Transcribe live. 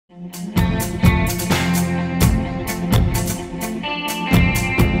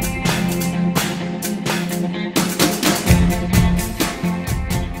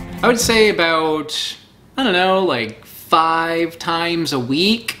would say about, I don't know, like 5 times a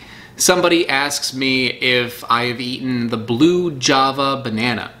week, somebody asks me if I have eaten the blue Java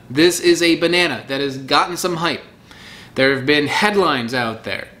banana. This is a banana that has gotten some hype. There have been headlines out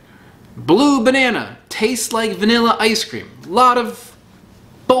there. Blue banana tastes like vanilla ice cream. A lot of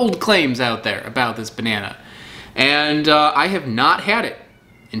bold claims out there about this banana. And I have not had it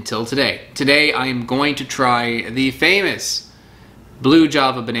until today. Today I am going to try the famous blue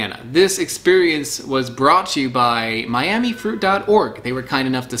Java banana. This experience was brought to you by Miamifruit.org. They were kind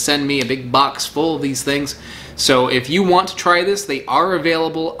enough to send me a big box full of these things. So if you want to try this, they are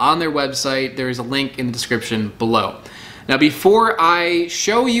available on their website. There is a link in the description below. Now before I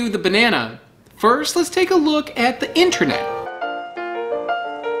show you the banana, first let's take a look at the internet.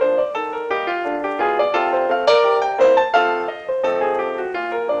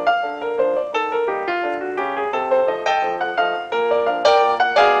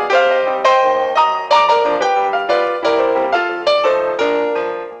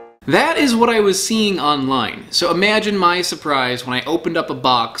 That is what I was seeing online. So imagine my surprise when I opened up a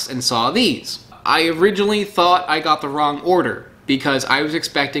box and saw these. I originally thought I got the wrong order because I was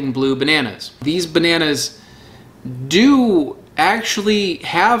expecting blue bananas. These bananas do actually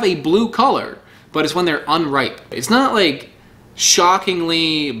have a blue color, but it's when they're unripe. It's not like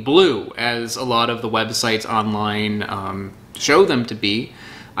shockingly blue as a lot of the websites online show them to be.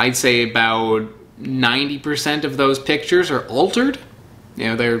 I'd say about 90% of those pictures are altered. You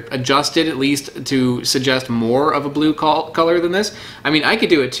know, they're adjusted at least to suggest more of a blue color than this. I mean, I could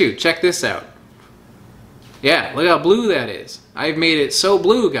do it too. Check this out. Yeah, look how blue that is. I've made it so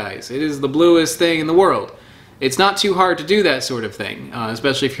blue, guys. It is the bluest thing in the world. It's not too hard to do that sort of thing,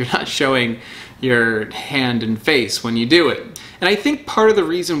 especially if you're not showing your hand and face when you do it. And I think part of the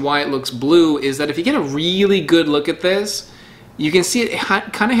reason why it looks blue is that if you get a really good look at this, you can see it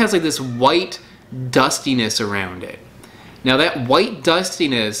kind of has like this white dustiness around it. Now that white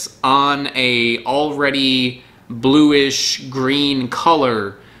dustiness on a already bluish green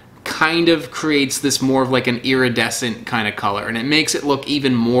color kind of creates this more of like an iridescent kind of color, and it makes it look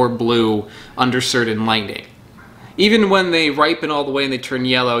even more blue under certain lighting. Even when they ripen all the way and they turn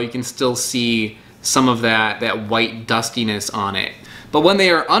yellow, you can still see some of that white dustiness on it. But when they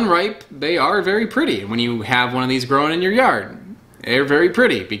are unripe, they are very pretty. When you have one of these growing in your yard, they're very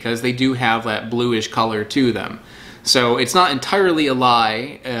pretty because they do have that bluish color to them. So it's not entirely a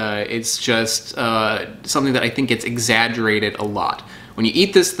lie, it's just something that I think gets exaggerated a lot. When you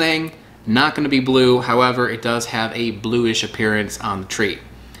eat this thing, not going to be blue, however, it does have a bluish appearance on the tree.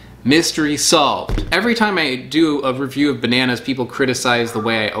 Mystery solved. Every time I do a review of bananas, people criticize the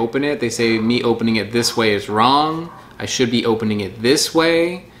way I open it. They say me opening it this way is wrong. I should be opening it this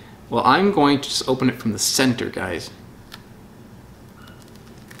way. Well, I'm going to just open it from the center, guys.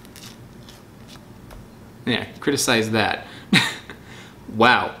 Yeah, criticize that.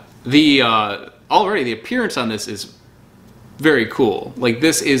 Wow. Already the appearance on this is very cool. Like,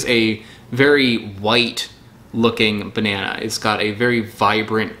 this is a very white looking banana. It's got a very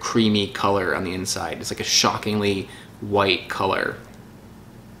vibrant creamy color on the inside. It's like a shockingly white color.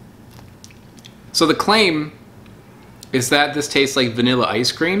 So the claim is that this tastes like vanilla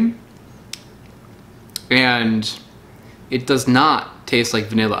ice cream, and it does not taste like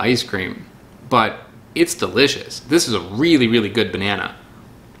vanilla ice cream, but it's delicious. This is a really, really good banana.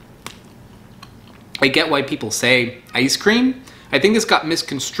 I get why people say ice cream. I think this got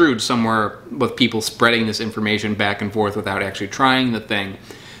misconstrued somewhere with people spreading this information back and forth without actually trying the thing.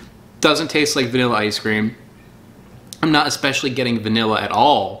 Doesn't taste like vanilla ice cream. I'm not especially getting vanilla at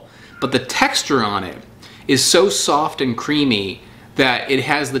all, but the texture on it is so soft and creamy that it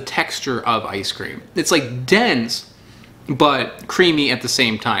has the texture of ice cream. It's like dense, but creamy at the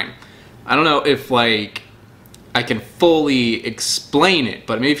same time. I don't know if like I can fully explain it,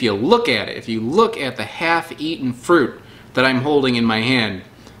 but maybe if you look at it, if you look at the half-eaten fruit that I'm holding in my hand,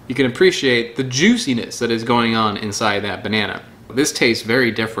 you can appreciate the juiciness that is going on inside that banana. This tastes very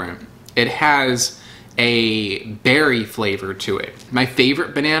different. It has a berry flavor to it. My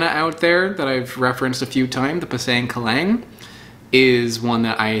favorite banana out there that I've referenced a few times, the Pisang Kalang, is one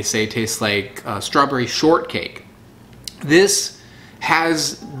that I say tastes like strawberry shortcake. This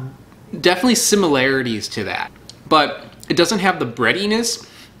has definitely similarities to that, but it doesn't have the breadiness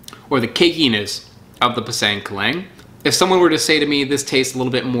or the cakiness of the Pisang Kalang. If someone were to say to me this tastes a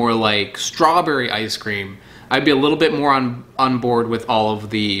little bit more like strawberry ice cream, I'd be a little bit more on board with all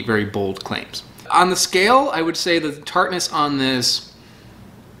of the very bold claims. On the scale, I would say that the tartness on this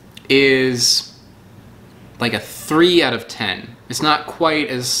is like a 3 out of 10. It's not quite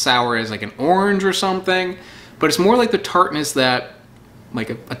as sour as like an orange or something, but it's more like the tartness that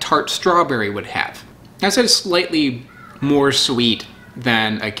a tart strawberry would have. I said it's slightly more sweet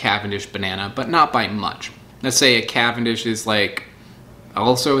than a Cavendish banana, but not by much. Let's say a Cavendish is like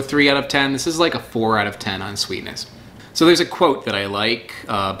also a 3 out of 10. This is like a 4 out of 10 on sweetness. So there's a quote that I like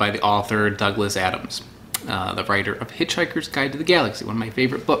by the author Douglas Adams, the writer of Hitchhiker's Guide to the Galaxy, one of my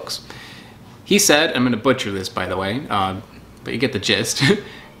favorite books. He said, I'm going to butcher this by the way, but you get the gist,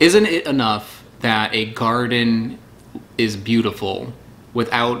 isn't it enough that a garden is beautiful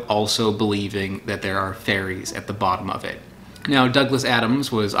without also believing that there are fairies at the bottom of it? Now, Douglas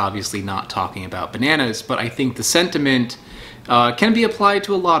Adams was obviously not talking about bananas, but I think the sentiment can be applied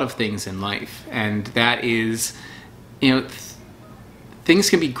to a lot of things in life, and that is, you know, things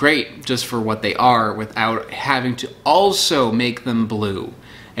can be great just for what they are without having to also make them blue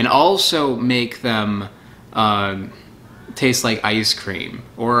and also make them taste like ice cream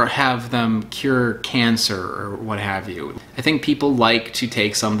or have them cure cancer or what have you. I think people like to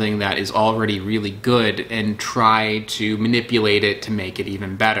take something that is already really good and try to manipulate it to make it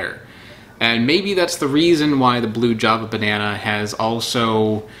even better. And maybe that's the reason why the blue Java banana has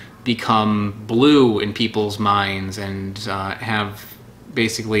also become blue in people's minds and have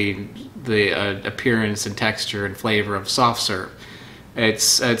basically the appearance and texture and flavor of soft serve.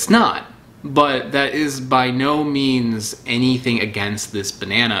 It's not, but that is by no means anything against this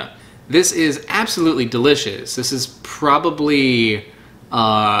banana. This is absolutely delicious. This is probably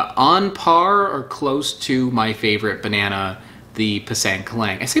on par or close to my favorite banana, the Pisang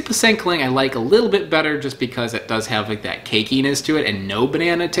Kalang. I say Pisang Kalang I like a little bit better just because it does have like that cakiness to it and no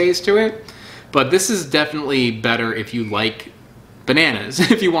banana taste to it. But this is definitely better if you like bananas.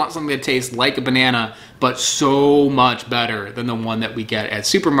 If you want something that tastes like a banana but so much better than the one that we get at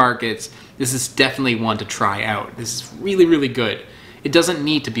supermarkets, this is definitely one to try out. This is really, really good. It doesn't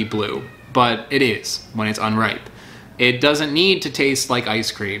need to be blue, but it is when it's unripe. It doesn't need to taste like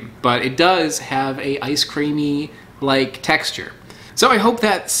ice cream, but it does have a ice creamy like texture. So I hope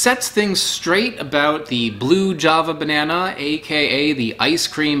that sets things straight about the blue Java banana, aka the ice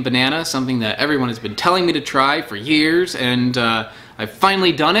cream banana, something that everyone has been telling me to try for years, and I've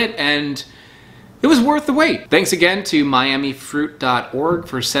finally done it, and it was worth the wait. Thanks again to Miamifruit.org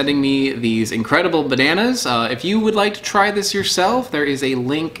for sending me these incredible bananas. If you would like to try this yourself, there is a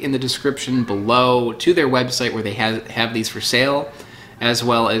link in the description below to their website where they have these for sale, as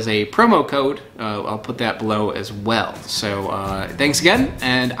well as a promo code. I'll put that below as well. So thanks again,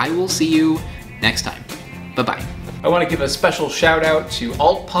 and I will see you next time. Bye-bye. I want to give a special shout out to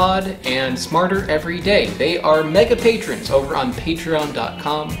AltPod and Smarter Every Day. They are mega patrons over on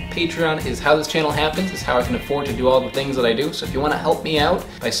patreon.com. Patreon is how this channel happens. It's how I can afford to do all the things that I do. So if you want to help me out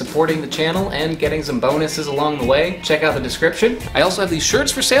by supporting the channel and getting some bonuses along the way, check out the description. I also have these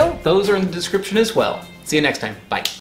shirts for sale. Those are in the description as well. See you next time. Bye.